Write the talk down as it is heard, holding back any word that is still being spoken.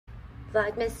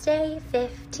Vlogmas day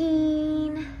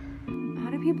 15. How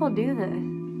do people do this?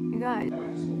 You guys. Are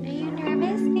you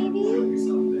nervous, baby?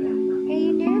 Are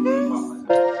you nervous?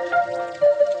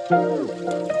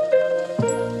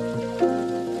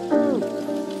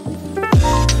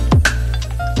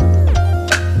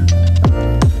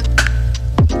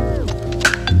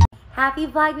 Happy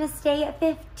Vlogmas day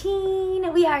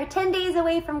 15. We are 10 days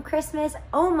away from Christmas.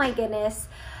 Oh my goodness.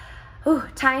 Ooh,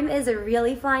 time is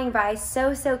really flying by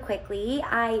so quickly.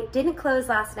 I didn't close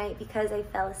last night because I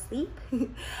fell asleep.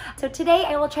 So today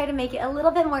I will try to make it a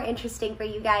little bit more interesting for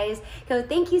you guys. So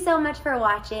thank you so much for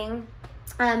watching.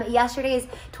 Yesterday's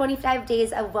 25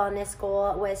 days of wellness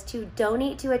goal was to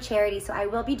donate to a charity, so I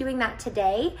will be doing that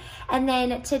today. And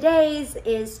then today's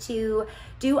is to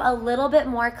do a little bit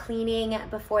more cleaning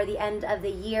before the end of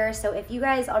the year. So if you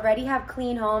guys already have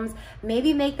clean homes,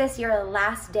 maybe make this your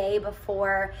last day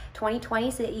before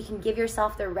 2020 so that you can give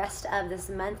yourself the rest of this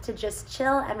month to just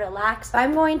chill and relax. So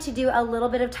I'm going to do a little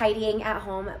bit of tidying at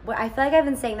home. I feel like I've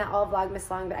been saying that all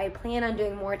Vlogmas long, but I plan on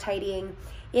doing more tidying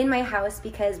in my house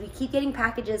because we keep getting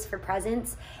packages for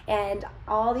presents and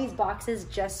all these boxes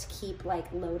just keep like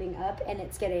loading up and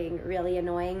it's getting really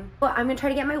annoying. Well, I'm gonna try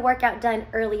to get my workout done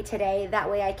early today.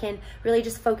 That way I can really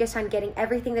just focus on getting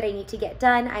everything that I need to get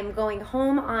done. I'm going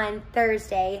home on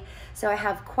Thursday, so I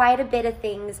have quite a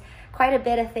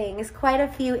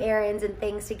few errands and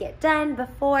things to get done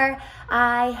before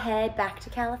I head back to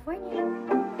California.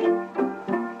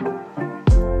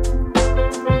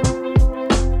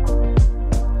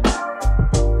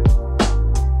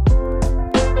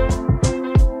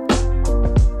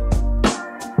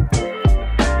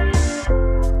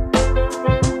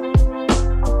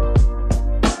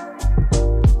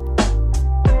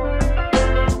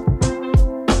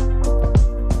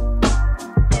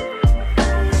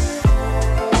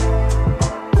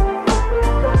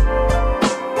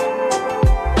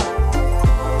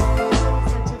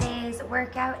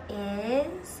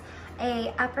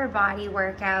 Upper body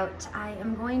workout. I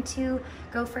am going to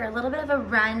go for a little bit of a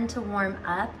run to warm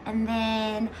up, and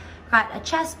then got a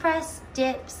chest press,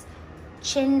 dips,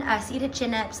 seated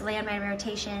chin-ups, landmine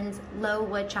rotations,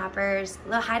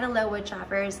 high to low wood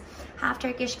choppers, half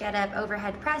Turkish get-up,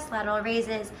 overhead press, lateral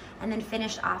raises, and then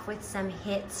finished off with some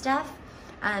HIIT stuff.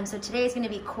 So today is going to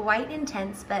be quite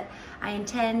intense, but I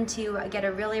intend to get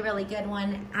a really good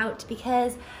one out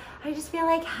because I just feel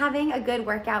like having a good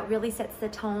workout really sets the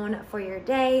tone for your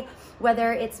day,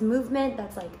 whether it's movement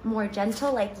that's like more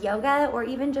gentle like yoga or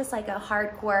even just like a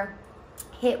hardcore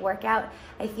HIIT workout.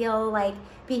 I feel like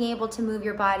being able to move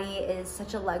your body is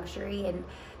such a luxury and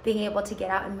being able to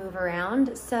get out and move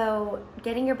around. So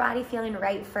getting your body feeling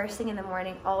right first thing in the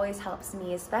morning always helps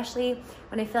me, especially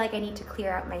when I feel like I need to clear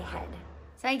out my head.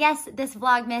 So I guess this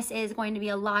Vlogmas is going to be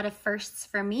a lot of firsts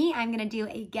for me. I'm gonna do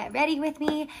a get ready with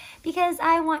me because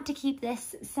I want to keep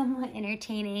this somewhat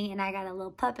entertaining, and I got a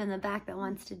little pup in the back that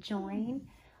wants to join.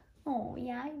 Oh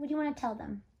yeah, what do you wanna tell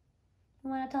them?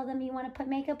 You wanna tell them you wanna put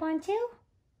makeup on too? You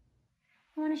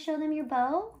wanna show them your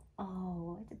bow?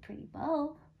 Oh, it's a pretty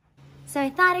bow. So I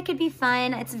thought it could be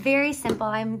fun. It's very simple.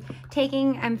 I'm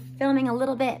filming a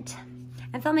little bit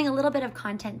of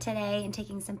content today and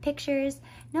taking some pictures.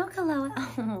 No Kaloa.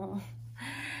 Oh.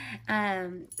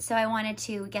 So I wanted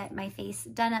to get my face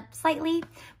done up slightly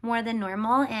more than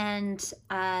normal, and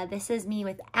this is me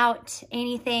without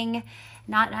anything,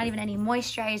 not even any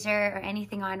moisturizer or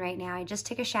anything on right now. I just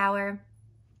took a shower,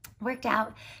 worked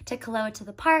out, took Kaloa to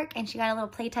the park, and she got a little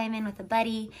playtime in with a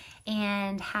buddy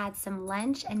and had some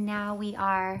lunch, and now we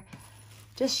are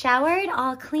just showered,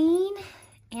 all clean,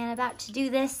 and about to do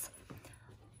this.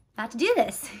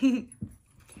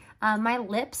 My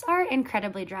lips are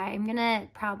incredibly dry. I'm gonna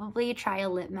probably try a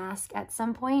lip mask at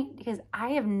some point because I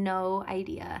have no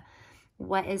idea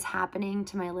what is happening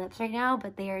to my lips right now,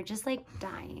 but they are just like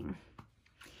dying.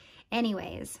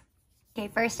 Anyways, okay,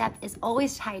 first step is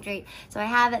always to hydrate. So I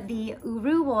have the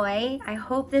GRWM. I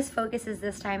hope this focuses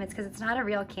this time. It's because it's not a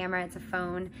real camera, it's a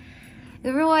phone.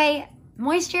 GRWM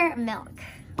Moisture Milk.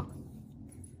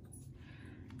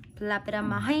 Plop it on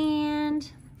my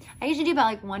hand. I usually do about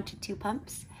like 1 to 2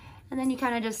 pumps, and then you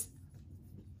kind of just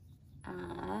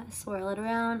swirl it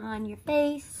around on your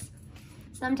face.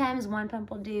 Sometimes 1 pump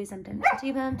will do, sometimes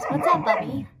 2 pumps. What's up,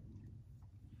 Bubby?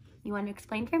 You want to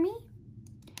explain for me?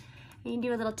 You can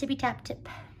do a little tippy tap tip.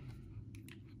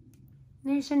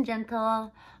 Nice and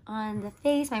gentle on the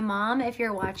face. My mom, if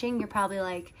you're watching, you're probably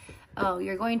like, oh,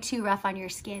 you're going too rough on your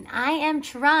skin. I am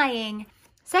trying.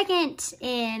 Second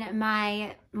in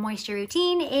my moisture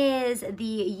routine is the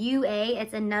UA.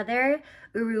 It's another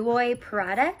GRWM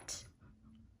product.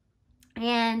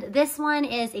 And this one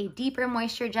is a deeper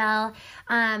moisture gel.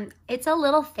 It's a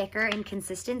little thicker in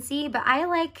consistency, but I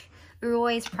like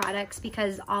Roy's products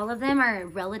because all of them are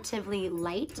relatively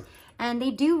light and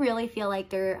they do really feel like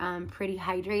they're pretty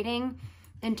hydrating.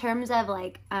 In terms of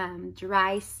like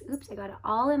oops, I got it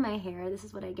all in my hair. This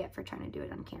is what I get for trying to do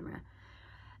it on camera.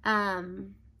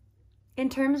 In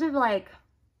terms of like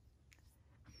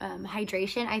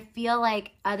hydration, I feel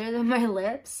like other than my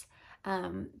lips,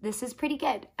 this is pretty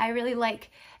good. I really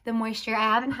like the moisture.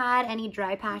 I haven't had any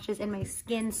dry patches in my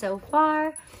skin so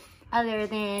far other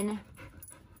than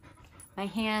my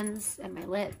hands and my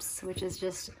lips, which is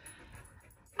just,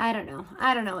 I don't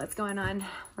know what's going on.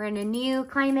 We're in a new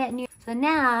climate. So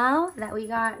now that we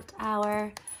got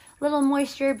our little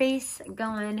moisture base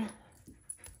going,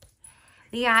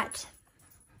 we got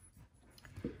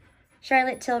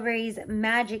Charlotte Tilbury's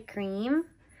Magic Cream,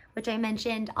 which I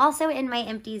mentioned also in my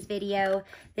empties video.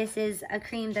 This is a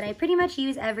cream that I pretty much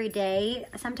use every day.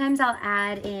 Sometimes I'll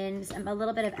add in a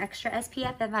little bit of extra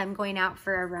SPF if I'm going out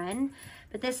for a run,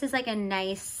 but this is like a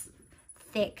nice,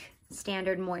 thick,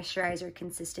 standard moisturizer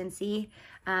consistency.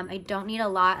 I don't need a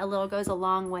lot. A little goes a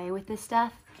long way with this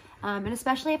stuff. And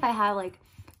especially if I have like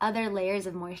other layers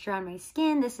of moisture on my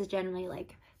skin, this is generally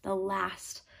like the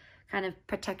last kind of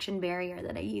protection barrier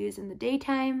that I use in the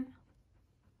daytime.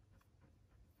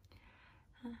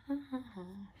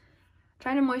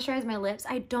 Trying to moisturize my lips.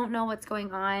 I don't know what's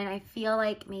going on. I feel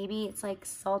like maybe it's like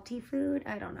salty food.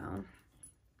 I don't know.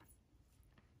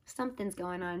 Something's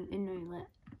going on in my lip.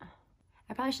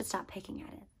 I probably should stop picking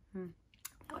at it.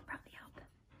 That would probably help.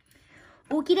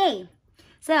 Okie day.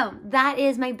 So that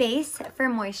is my base for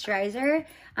moisturizer.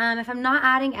 If I'm not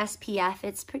adding SPF,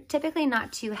 it's typically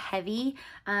not too heavy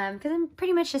because I'm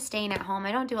pretty much just staying at home.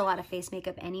 I don't do a lot of face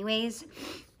makeup anyways.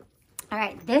 All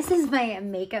right, this is my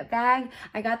makeup bag.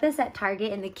 I got this at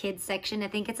Target in the kids section. I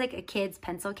think it's like a kid's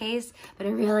pencil case, but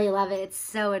I really love it. It's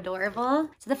so adorable.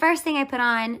 So the first thing I put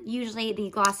on, usually the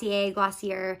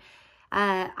Glossier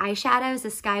eyeshadows, the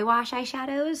Sky Wash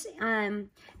eyeshadows.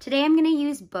 Today I'm gonna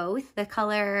use both. The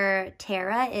color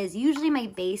Terra is usually my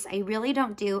base. I really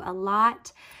don't do a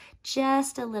lot,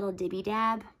 just a little dibby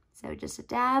dab. So just a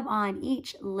dab on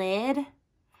each lid.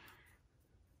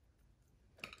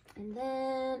 And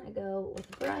then I go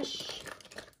with a brush.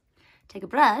 Take a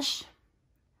brush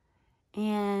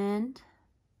and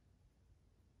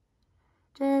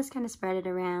just kind of spread it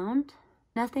around.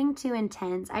 Nothing too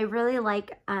intense. I really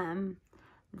like the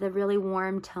really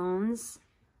warm tones.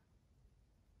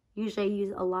 Usually I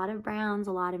use a lot of browns,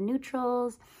 a lot of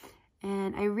neutrals,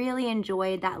 and I really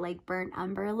enjoyed that like burnt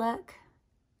umber look.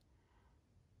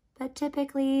 But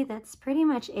typically that's pretty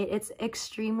much it. It's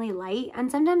extremely light,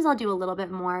 and sometimes I'll do a little bit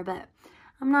more, but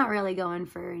I'm not really going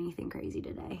for anything crazy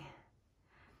today.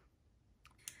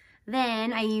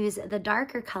 Then I use the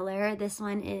darker color. This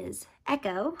one is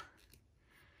Echo.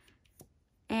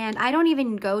 And I don't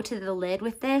even go to the lid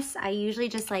with this. I usually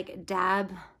just like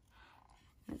dab,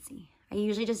 let's see. I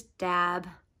usually just dab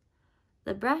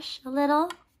the brush a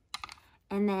little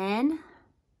and then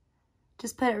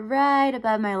just put it right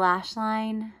above my lash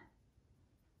line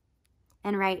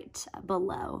and right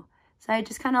below. So I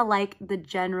just kind of like the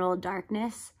general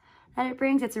darkness that it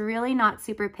brings. It's really not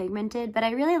super pigmented, but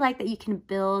I really like that you can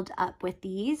build up with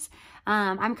these.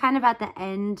 I'm kind of at the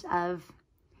end of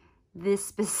this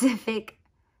specific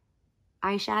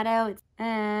eyeshadow,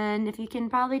 and if you can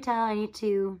probably tell, I need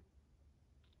to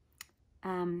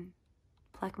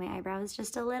pluck my eyebrows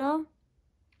just a little.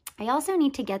 I also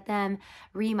need to get them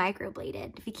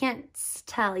re-microbladed. If you can't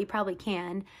tell, you probably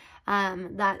can,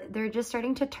 that they're just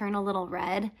starting to turn a little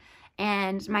red,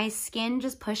 and my skin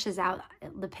just pushes out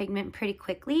the pigment pretty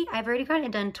quickly. I've already gotten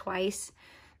it done twice.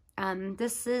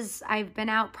 I've been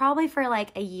out probably for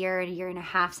like a year and a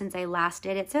half since I last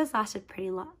did it, so it's lasted pretty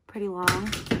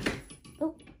long.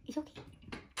 Oh, it's okay.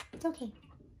 It's okay.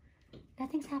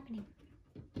 Nothing's happening.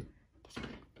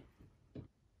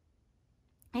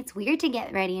 It's weird to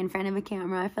get ready in front of a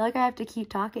camera. I feel like I have to keep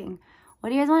talking. What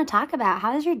do you guys want to talk about?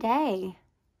 How was your day?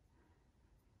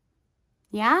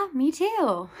 Yeah, me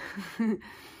too. My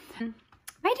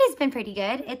day's been pretty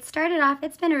good. It started off,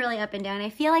 it's been really up and down.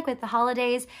 I feel like with the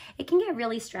holidays, it can get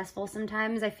really stressful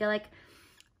sometimes. I feel like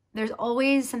there's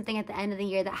always something at the end of the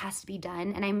year that has to be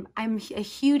done. And I'm a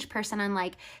huge person on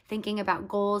like thinking about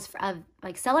goals of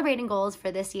like celebrating goals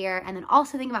for this year and then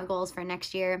also thinking about goals for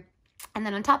next year. And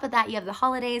then on top of that, you have the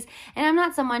holidays. And I'm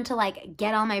not someone to like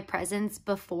get all my presents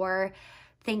before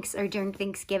during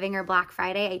Thanksgiving or Black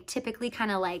Friday. I typically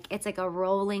kind of like, it's like a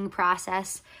rolling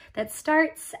process that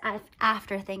starts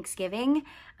after Thanksgiving.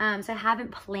 So I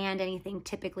haven't planned anything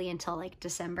typically until like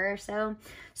December or so.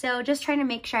 So just trying to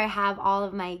make sure I have all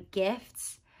of my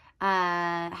gifts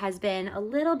has been a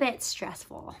little bit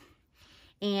stressful.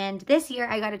 And this year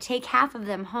I got to take half of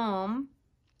them home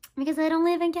because I don't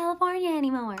live in California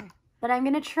anymore. But I'm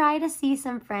going to try to see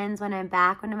some friends when I'm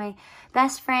back. One of my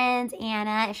best friends,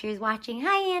 Anna, if she was watching,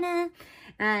 hi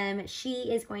Anna.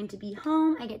 She is going to be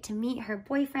home. I get to meet her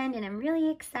boyfriend and I'm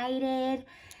really excited.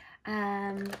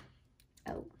 I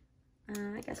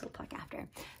guess we'll talk after.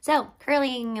 So,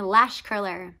 curling lash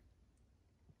curler.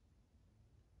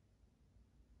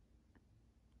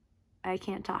 I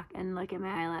can't talk and look at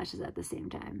my eyelashes at the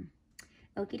same time.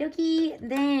 Okie dokie.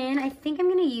 Then I think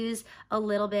I'm going to use a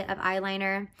little bit of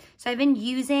eyeliner. So I've been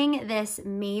using this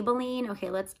Maybelline. Okay,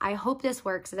 I hope this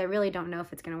works because I really don't know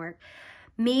if it's going to work.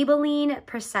 Maybelline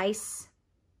Precise.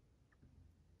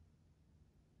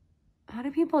 How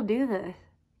do people do this?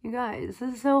 You guys,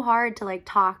 this is so hard to like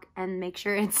talk and make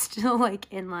sure it's still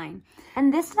like in line.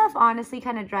 And this stuff honestly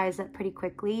kind of dries up pretty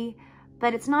quickly,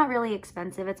 but it's not really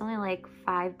expensive. It's only like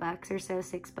 $5 or so,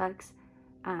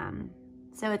 $6.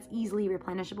 So it's easily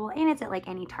replenishable and it's at like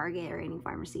any Target or any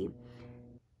pharmacy.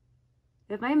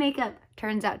 If my makeup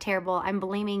turns out terrible, I'm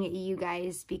blaming you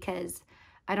guys because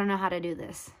I don't know how to do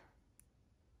this.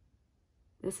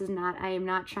 I am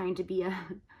not trying to be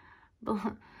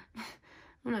I'm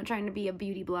not trying to be a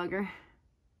beauty blogger.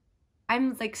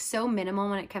 I'm like so minimal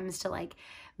when it comes to like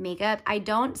makeup. I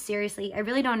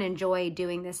really don't enjoy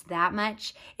doing this that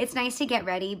much. It's nice to get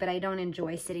ready, but I don't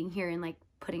enjoy sitting here and like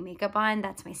putting makeup on.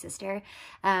 That's my sister.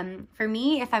 For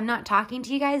me, if I'm not talking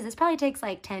to you guys, this probably takes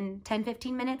like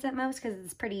 10-15 minutes at most because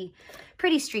it's pretty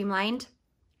streamlined.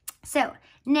 So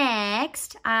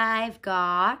next I've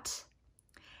got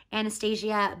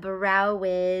Anastasia Brow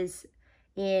Wiz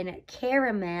in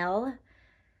Caramel.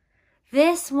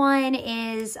 This one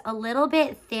is a little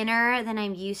bit thinner than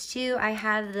I'm used to. I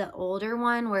have the older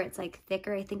one where it's like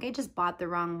thicker. I think I just bought the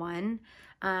wrong one.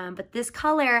 But this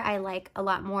color I like a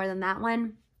lot more than that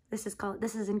one. This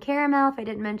is in Caramel, if I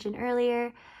didn't mention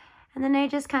earlier. And then I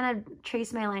just kind of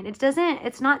trace my line.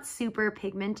 It's not super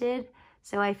pigmented,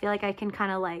 so I feel like I can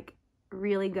kind of like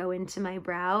really go into my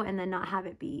brow and then not have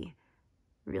it be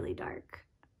really dark.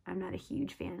 I'm not a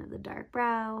huge fan of the dark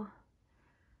brow.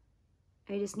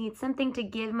 I just need something to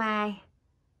give my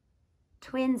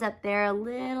twins up there a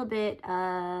little bit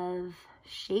of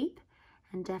shape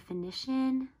and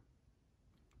definition.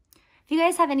 If you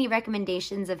guys have any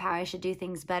recommendations of how I should do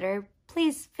things better,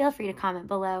 please feel free to comment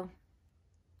below.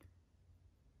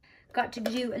 Got to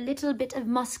do a little bit of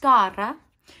mascara.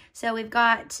 So we've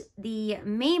got the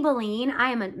Maybelline. I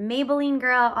am a Maybelline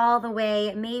girl all the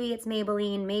way. Maybe it's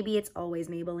Maybelline. Maybe it's always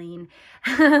Maybelline.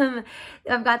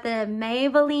 I've got the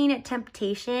Maybelline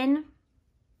Temptation.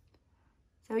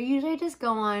 So usually I just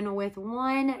go on with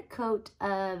one coat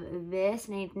of this,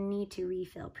 and I need to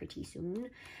refill pretty soon.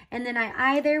 And then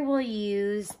I either will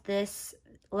use this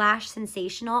Lash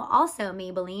Sensational, also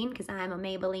Maybelline, because I'm a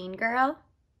Maybelline girl.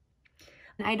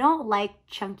 And I don't like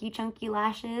chunky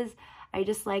lashes. I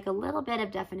just like a little bit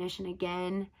of definition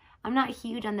again. I'm not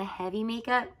huge on the heavy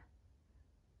makeup,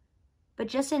 but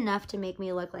just enough to make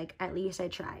me look like at least I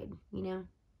tried, you know?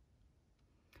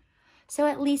 So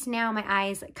at least now my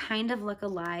eyes kind of look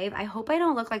alive. I hope I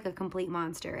don't look like a complete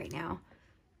monster right now.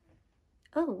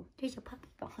 Oh, there's a puppy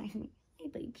behind me. Hey,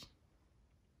 babes.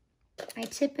 I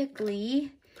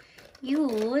typically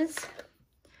use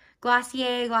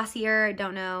Glossier,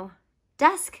 don't know.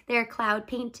 Dusk, their cloud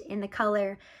paint in the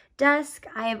color Dusk.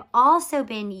 I have also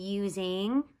been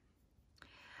using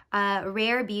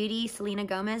Rare Beauty, Selena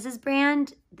Gomez's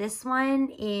brand. This one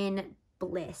in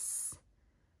Bliss.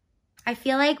 I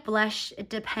feel like blush, it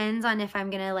depends on if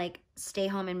I'm gonna like stay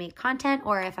home and make content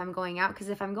or if I'm going out, because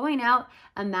if I'm going out,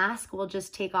 a mask will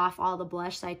just take off all the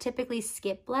blush. So I typically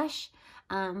skip blush.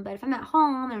 But if I'm at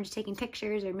home and I'm just taking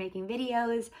pictures or making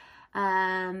videos,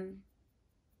 I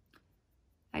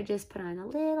just put on a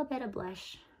little bit of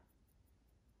blush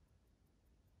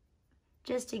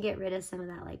just to get rid of some of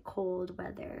that like cold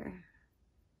weather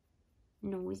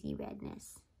nosy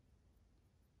redness.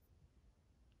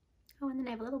 Oh, and then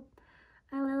I have a little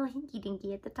hinky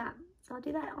dinky at the top. So I'll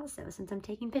do that also since I'm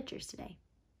taking pictures today.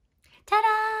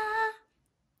 Ta-da!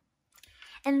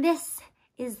 And this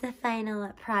is the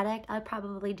final product. I'll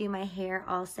probably do my hair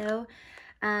also.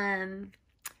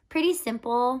 Pretty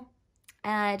simple.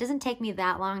 It doesn't take me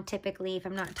that long typically if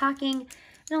I'm not talking.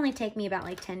 It only take me about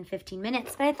like 10-15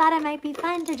 minutes, but I thought it might be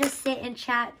fun to just sit and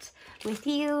chat with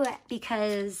you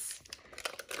because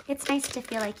it's nice to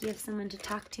feel like you have someone to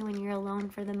talk to when you're alone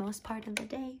for the most part of the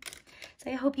day. So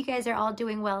I hope you guys are all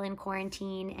doing well in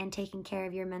quarantine and taking care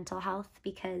of your mental health,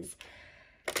 because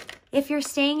if you're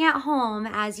staying at home,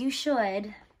 as you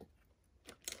should,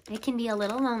 it can be a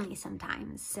little lonely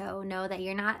sometimes. So know that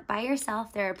you're not by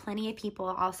yourself. There are plenty of people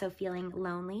also feeling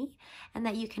lonely, and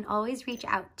that you can always reach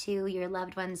out to your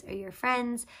loved ones or your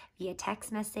friends via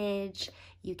text message.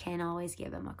 You can always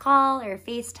give them a call or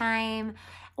FaceTime.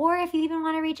 Or if you even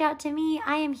want to reach out to me,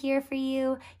 I am here for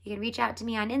you. You can reach out to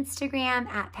me on Instagram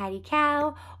at Patti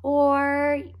Cow,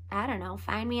 or I don't know,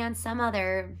 find me on some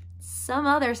other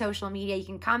social media. You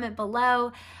can comment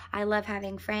below. I love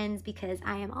having friends because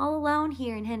I am all alone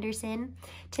here in Henderson.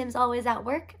 Tim's always at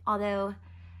work, although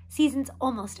season's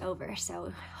almost over,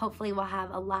 so hopefully we'll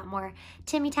have a lot more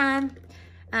Timmy time.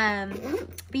 But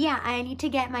yeah, I need to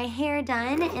get my hair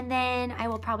done, and then I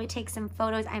will probably take some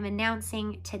photos. I'm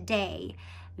announcing today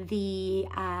the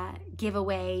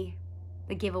giveaway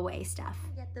stuff.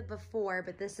 Get the before,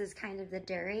 but this is kind of the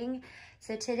during.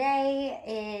 So today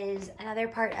is another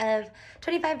part of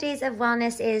 25 days of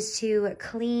wellness, is to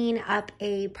clean up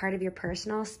a part of your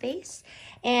personal space.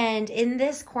 And in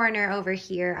this corner over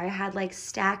here, I had like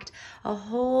stacked a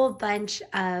whole bunch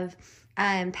of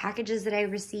packages that I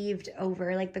received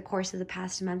over like the course of the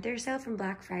past month or so from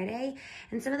Black Friday.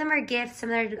 And some of them are gifts, some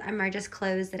of them are just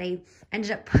clothes that I ended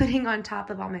up putting on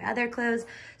top of all my other clothes.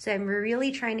 So I'm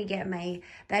really trying to get my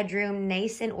bedroom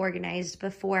nice and organized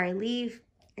before I leave.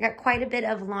 I got quite a bit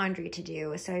of laundry to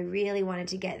do, so I really wanted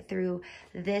to get through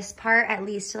this part, at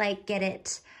least to like get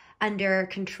it under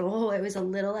control. It was a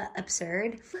little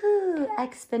absurd. Woo,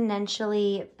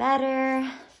 exponentially better.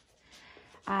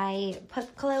 I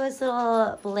put Chloe's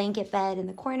little blanket bed in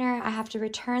the corner. I have to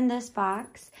return this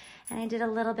box, and I did a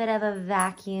little bit of a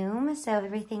vacuum, so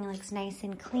everything looks nice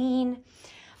and clean.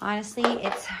 Honestly,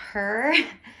 it's her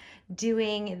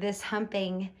doing this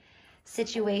humping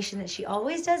situation that she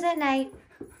always does at night.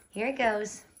 Here it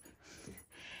goes.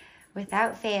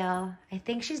 Without fail. I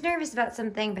think she's nervous about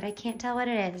something, but I can't tell what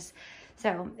it is.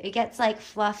 So it gets like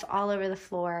fluff all over the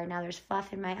floor. Now there's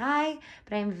fluff in my eye,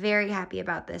 but I'm very happy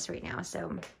about this right now.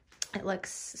 So it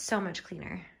looks so much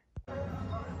cleaner.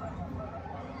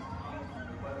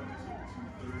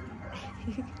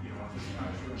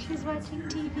 She's watching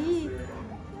TV.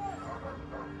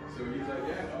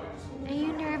 Are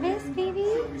you nervous, baby?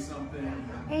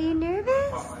 Are you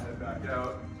nervous?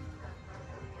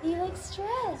 You look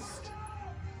stressed.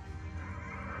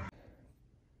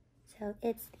 So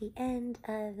it's the end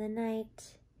of the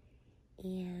night,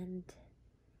 and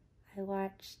I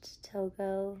watched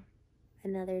Togo,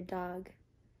 another dog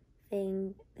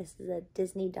thing. This is a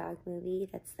Disney dog movie.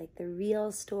 That's like the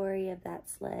real story of that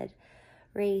sled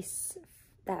race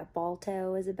that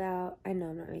Balto was about. I know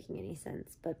I'm not making any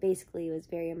sense, but basically it was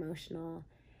very emotional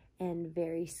and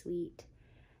very sweet.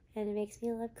 And it makes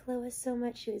me love Chloe so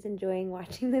much. She was enjoying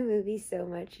watching the movie so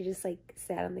much. She just like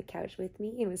sat on the couch with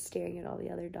me and was staring at all the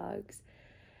other dogs.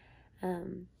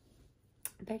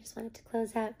 But I just wanted to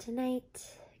close out tonight.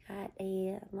 Got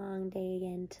a long day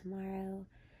again tomorrow.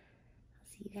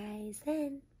 I'll see you guys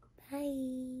then.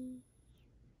 Bye.